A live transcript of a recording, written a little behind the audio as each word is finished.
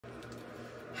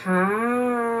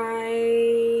Hi,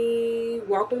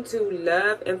 welcome to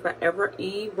Love and Forever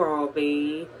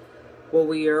Evolving, where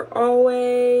we are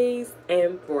always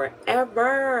and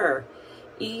forever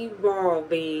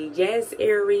evolving. Yes,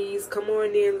 Aries, come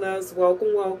on in, loves.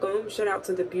 Welcome, welcome. Shout out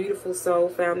to the beautiful soul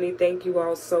family. Thank you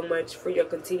all so much for your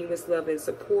continuous love and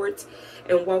support.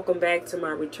 And welcome back to my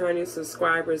returning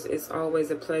subscribers. It's always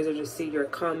a pleasure to see your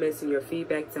comments and your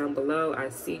feedback down below. I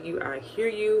see you, I hear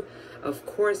you. Of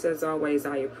course, as always,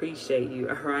 I appreciate you,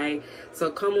 all right? So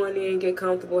come on in, get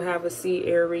comfortable, have a seat,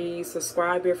 Aries.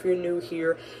 Subscribe if you're new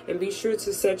here. And be sure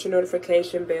to set your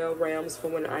notification bell rams for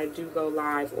when I do go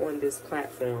live on this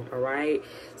platform, all right?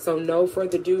 So no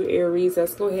further ado, Aries,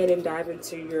 let's go ahead and dive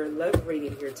into your love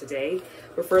reading here today.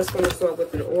 We're first going to start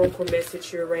with an oracle message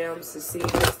here, rams, to see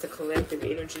what's the collective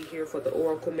energy here for the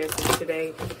oracle message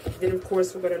today. Then, of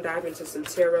course, we're going to dive into some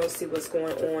tarot, see what's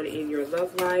going on in your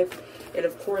love life. And,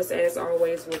 of course, as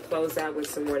always, we'll close out with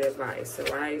some word advice,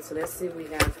 all right? So let's see what we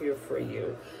have here for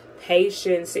you.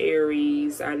 Patience,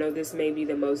 Aries. I know this may be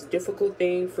the most difficult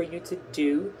thing for you to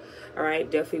do, all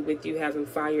right? Definitely with you having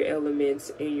fire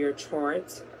elements in your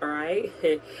chart, all right?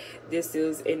 This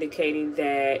is indicating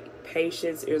that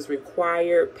patience is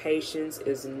required. Patience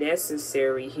is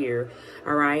necessary here,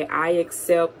 all right? I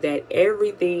accept that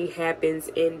everything happens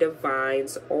in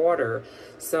divine's order.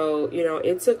 So, you know,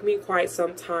 it took me quite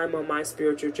some time on my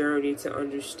spiritual journey to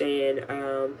understand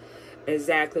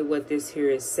exactly what this here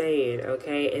is saying,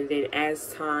 okay? And then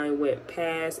as time went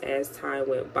past, as time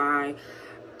went by,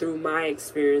 through my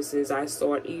experiences, I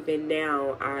thought even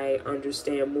now I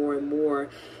understand more and more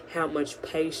how much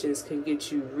patience can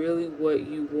get you really what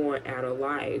you want out of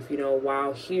life, you know,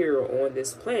 while here on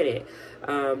this planet.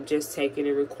 Just taking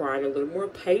and requiring a little more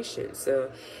patience.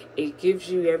 It gives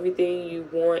you everything you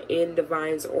want in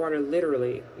divine's order,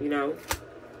 literally, you know.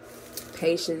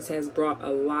 Patience has brought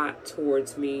a lot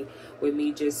towards me with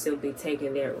me just simply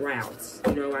taking that route.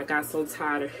 You know, I got so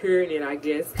tired of hearing it, I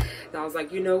guess. I was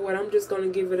like, you know what, I'm just going to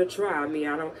give it a try. I mean,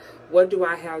 what do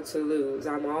I have to lose?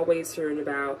 I'm always hearing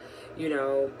about, you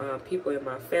know, people in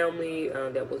my family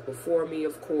that was before me,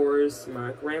 of course,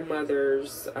 my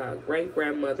grandmothers,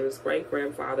 great-grandmothers,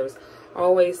 great-grandfathers,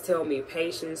 always tell me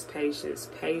patience, patience,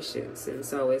 patience. And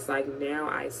so it's like now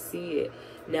I see it.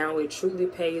 Now it truly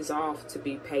pays off to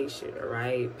be patient, all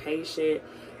right? Patient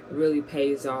really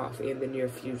pays off in the near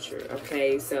future,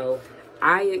 okay? So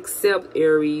I accept,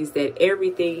 Aries, that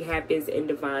everything happens in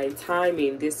divine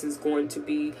timing. This is going to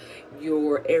be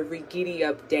your every giddy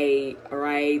up day, all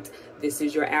right? This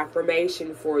is your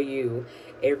affirmation for you.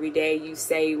 Every day you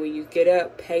say when you get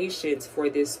up, patience for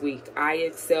this week. I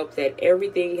accept that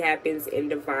everything happens in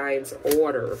divine's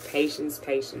order. Patience,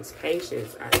 patience,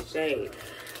 patience. Ashe.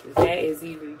 That is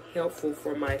even helpful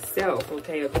for myself,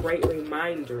 okay? A great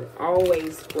reminder.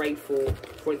 Always grateful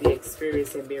for the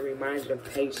experience and being reminded of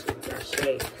patience.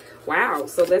 Ashe. Wow.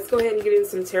 So let's go ahead and get into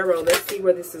some tarot. Let's see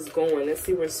where this is going. Let's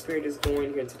see where Spirit is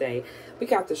going here today. We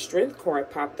got the Strength card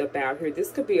popped up out here.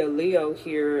 This could be a Leo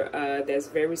here that's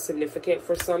very significant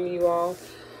for some of you all.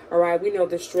 All right, we know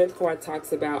the Strength card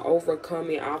talks about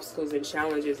overcoming obstacles and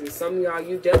challenges. And some of y'all,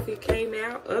 you definitely came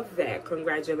out of that.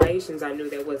 Congratulations. I knew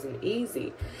that wasn't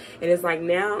easy. And it's like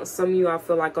now some of you all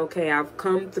feel like, okay, I've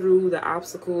come through the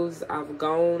obstacles. I've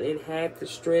gone and had the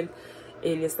strength.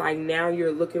 And it's like now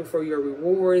you're looking for your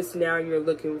rewards. Now you're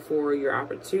looking for your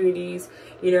opportunities.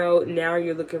 You know, now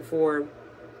you're looking for...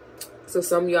 So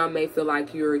some of y'all may feel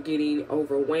like you're getting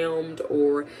overwhelmed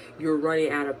or you're running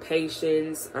out of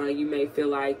patience. You may feel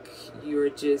like you're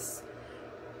just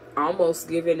almost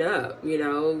giving up. You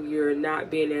know, you're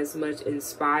not being as much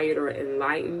inspired or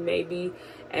enlightened maybe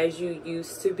as you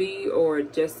used to be, or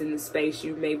just in the space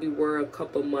you maybe were a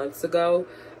couple months ago.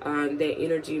 That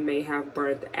energy may have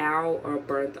burnt out or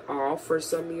burnt off for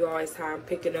some of you all. As I'm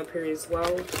picking up here as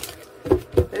well.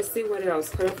 Let's see what else.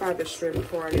 Clarify the Strength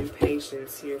card and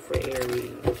patience here for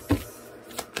Aries.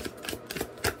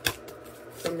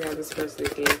 Some of y'all, this person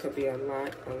again could be a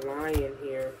lion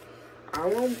here. I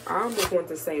almost want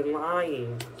to say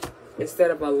lying instead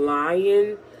of a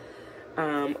lion.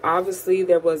 Obviously,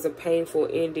 there was a painful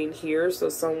ending here, so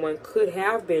someone could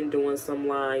have been doing some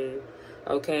lying.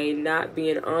 Okay, not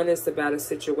being honest about a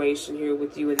situation here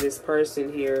with you and this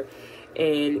person here.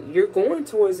 And you're going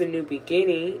towards a new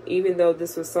beginning, even though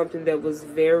this was something that was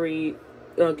very,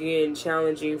 again,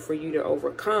 challenging for you to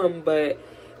overcome. But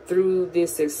through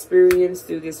this experience,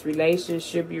 through this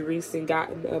relationship you recently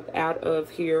gotten up out of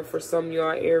here, for some of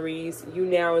y'all Aries, you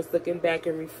now is looking back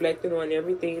and reflecting on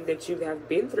everything that you have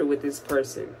been through with this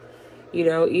person, you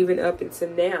know, even up until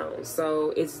now.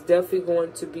 So it's definitely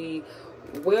going to be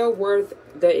well worth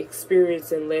the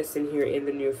experience and lesson here in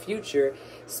the near future.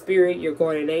 Spirit, your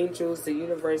guardian angels, the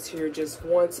universe here just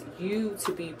wants you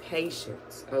to be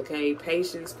patient, okay?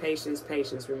 Patience, patience,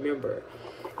 patience. Remember,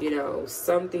 you know,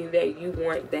 something that you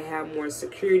want to have more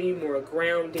security, more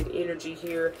grounded energy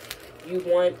here. You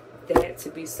want that to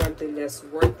be something that's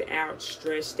worked out,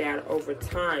 stretched out over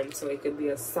time, so it could be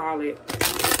a solid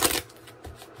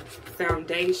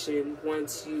foundation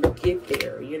once you get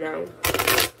there, you know.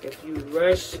 If you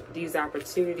rush these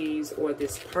opportunities or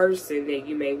this person that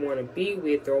you may want to be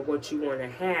with or what you want to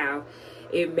have,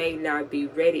 it may not be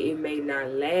ready. It may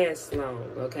not last long,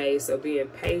 okay? So being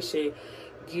patient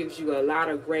gives you a lot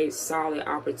of great, solid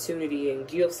opportunity and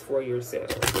gifts for yourself.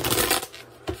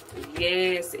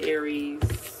 Yes,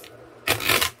 Aries.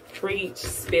 Preach,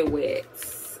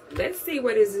 spirits. Let's see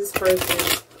what is this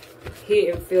person's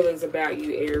hidden feelings about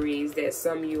you, Aries, that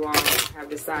some of you all have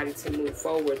decided to move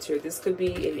forward to. This could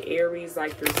be an Aries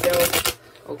like yourself,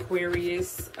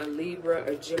 Aquarius, a Libra,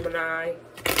 a Gemini.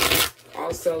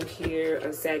 Also here,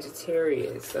 a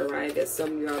Sagittarius, all right, that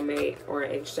some of y'all may are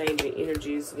exchanging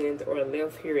energies with or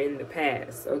left here in the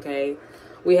past, okay?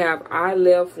 We have, I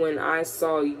left when I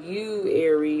saw you,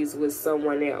 Aries, with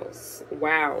someone else.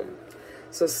 Wow.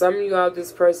 So some of y'all,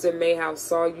 this person may have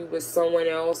saw you with someone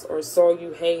else or saw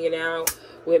you hanging out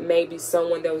with maybe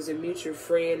someone that was a mutual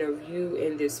friend of you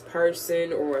and this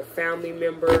person or a family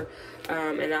member.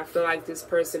 And I feel like this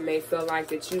person may feel like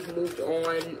that you've moved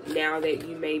on now that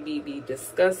you may be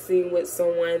discussing with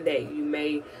someone that you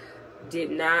may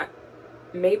did not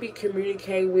maybe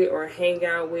communicate with or hang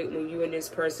out with when you and this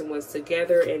person was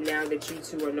together, and now that you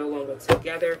two are no longer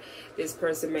together, this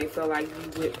person may feel like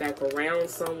you went back around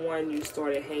someone, you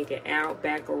started hanging out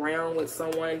back around with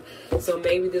someone. So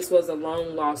maybe this was a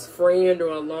long lost friend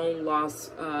or a long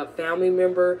lost family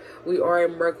member. We are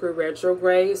in Mercury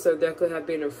retrograde, so there could have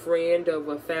been a friend of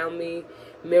a family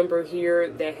member here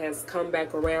that has come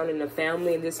back around in the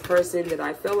family, and this person that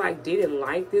I feel like didn't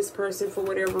like this person for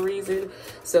whatever reason.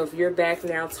 So if you're back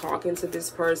now talking to this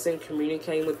person,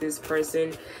 communicating with this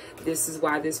person, this is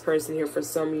why this person here, for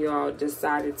some of y'all,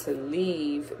 decided to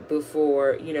leave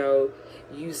before, you know,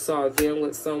 you saw them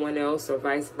with someone else, or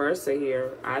vice versa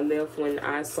here. I left when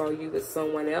I saw you with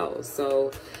someone else.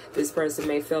 So this person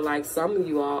may feel like some of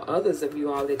you all, others of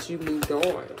you all, that you moved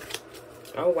on.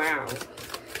 Oh, wow.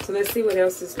 So let's see what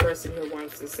else this person here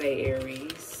wants to say,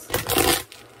 Aries.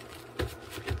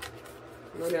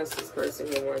 What else this person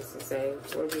here wants to say?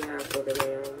 What do we have for the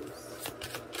realms?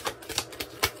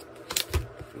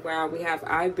 Wow, we have,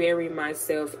 I bury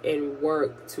myself in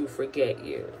work to forget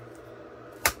you.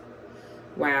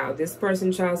 Wow, this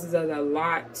person tries to do a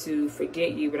lot to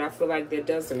forget you, but I feel like that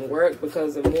doesn't work,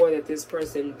 because the more that this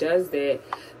person does that,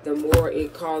 the more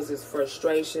it causes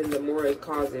frustration, the more it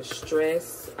causes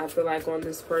stress, I feel like, on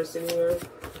this person here.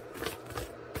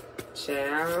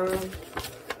 Child.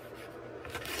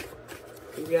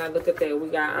 You gotta look at that. We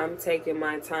got, I'm taking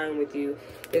my time with you.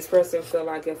 This person feel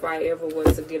like if I ever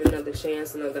was to get another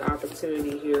chance, another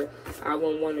opportunity here, I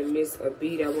wouldn't want to miss a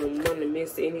beat. I wouldn't want to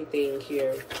miss anything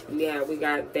here. Yeah, we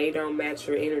got, they don't match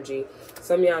your energy.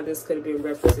 Some of y'all, this could have been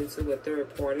referencing to a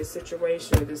third party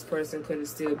situation, or this person could have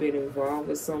still been involved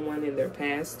with someone in their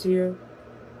past here.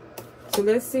 So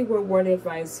let's see what word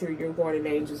advice here your guardian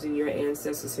angels and your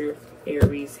ancestors here,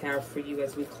 Aries, have for you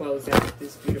as we close out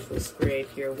this beautiful spread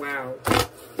here. Wow.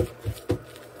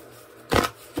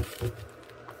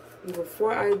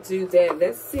 Before I do that,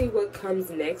 let's see what comes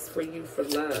next for you for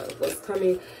love. What's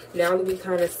coming, now that we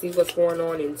kind of see what's going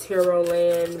on in tarot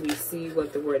land, we see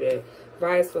what the word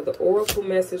advice for the oracle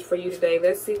message for you today.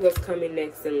 Let's see what's coming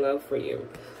next in love for you.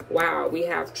 Wow, we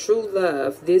have true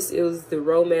love. This is the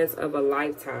romance of a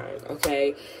lifetime,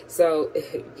 okay? So,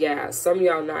 yeah, some of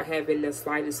y'all not having the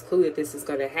slightest clue that this is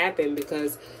going to happen,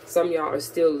 because some of y'all are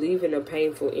still leaving a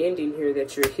painful ending here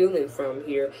that you're healing from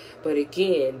here. But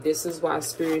again, this is why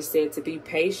Spirit said to be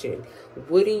patient.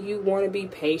 Wouldn't you want to be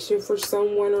patient for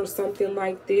someone or something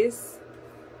like this?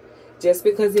 Just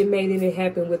because it may didn't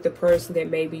happen with the person that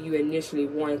maybe you initially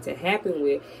wanted to happen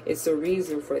with, it's a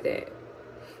reason for that.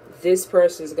 This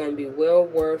person is going to be well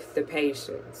worth the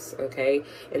patience, okay?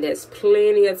 And that's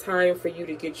plenty of time for you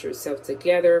to get yourself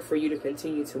together, for you to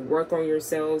continue to work on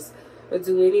yourselves, or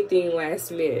do anything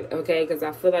last minute, okay? Because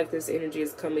I feel like this energy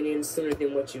is coming in sooner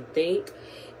than what you think.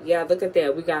 Yeah, look at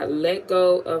that. We got let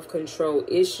go of control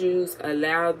issues.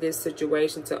 Allow this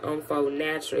situation to unfold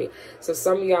naturally. So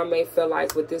some of y'all may feel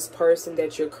like with this person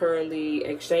that you're currently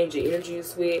exchanging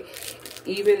energies with,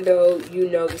 even though you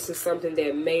know this is something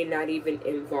that may not even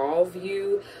involve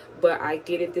you, but I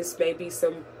get it, this may be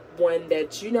some someone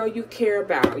that you know you care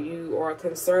about. You are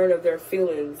concerned of their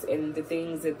feelings and the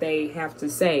things that they have to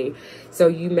say. So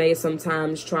you may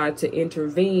sometimes try to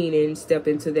intervene and step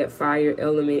into that fire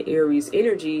element Aries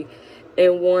energy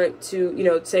and want to, you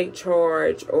know, take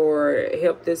charge or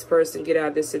help this person get out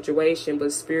of this situation.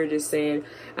 But Spirit is saying,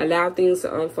 allow things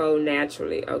to unfold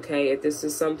naturally, okay? If this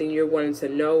is something you're wanting to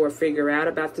know or figure out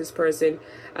about this person,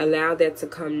 allow that to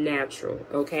come natural,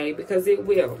 okay? Because it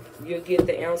will. You'll get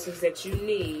the answers that you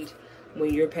need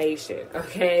when you're patient,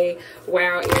 okay?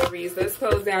 Wow, Aries, let's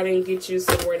close out and get you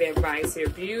some word advice here.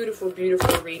 Beautiful,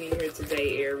 beautiful reading here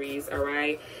today, Aries, all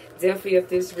right? Definitely, if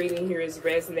this reading here is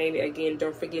resonating, again,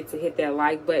 don't forget to hit that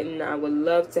like button. I would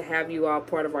love to have you all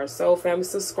part of our soul family.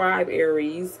 Subscribe,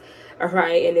 Aries, all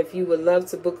right? And if you would love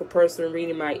to book a personal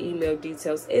reading, my email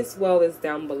details as well as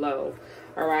down below.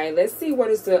 All right, let's see what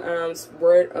is the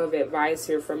word of advice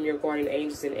here from your guardian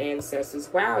angels and ancestors.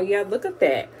 Wow, yeah, look at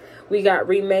that. We got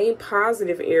remain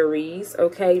positive, Aries,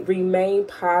 okay? Remain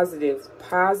positive.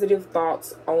 Positive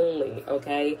thoughts only,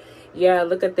 okay? Yeah,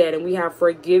 look at that. And we have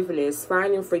forgiveness,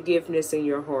 finding forgiveness in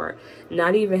your heart.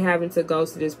 Not even having to go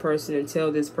to this person and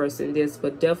tell this person this,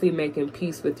 but definitely making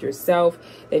peace with yourself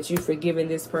that you've forgiven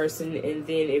this person. And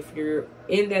then if you're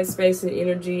in that space and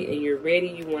energy and you're ready,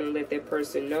 you want to let that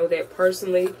person know that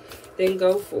personally, then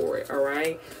go for it, all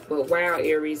right? But wow,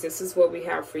 Aries, this is what we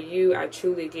have for you. I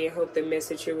truly, again, hope the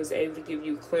message here was able to give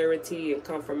you clarity and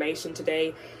confirmation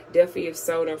today. Definitely, if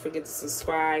so, don't forget to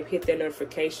subscribe, hit that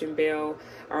notification bell,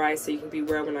 all right, so you can be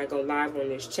aware when I go live on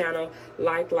this channel.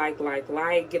 Like,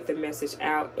 get the message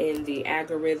out in the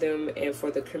algorithm and for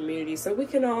the community so we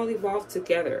can all evolve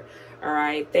together, all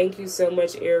right? Thank you so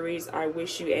much, Aries. I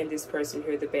wish you and this person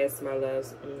here the best, my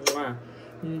loves. Mwah.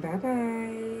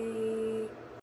 Bye-bye.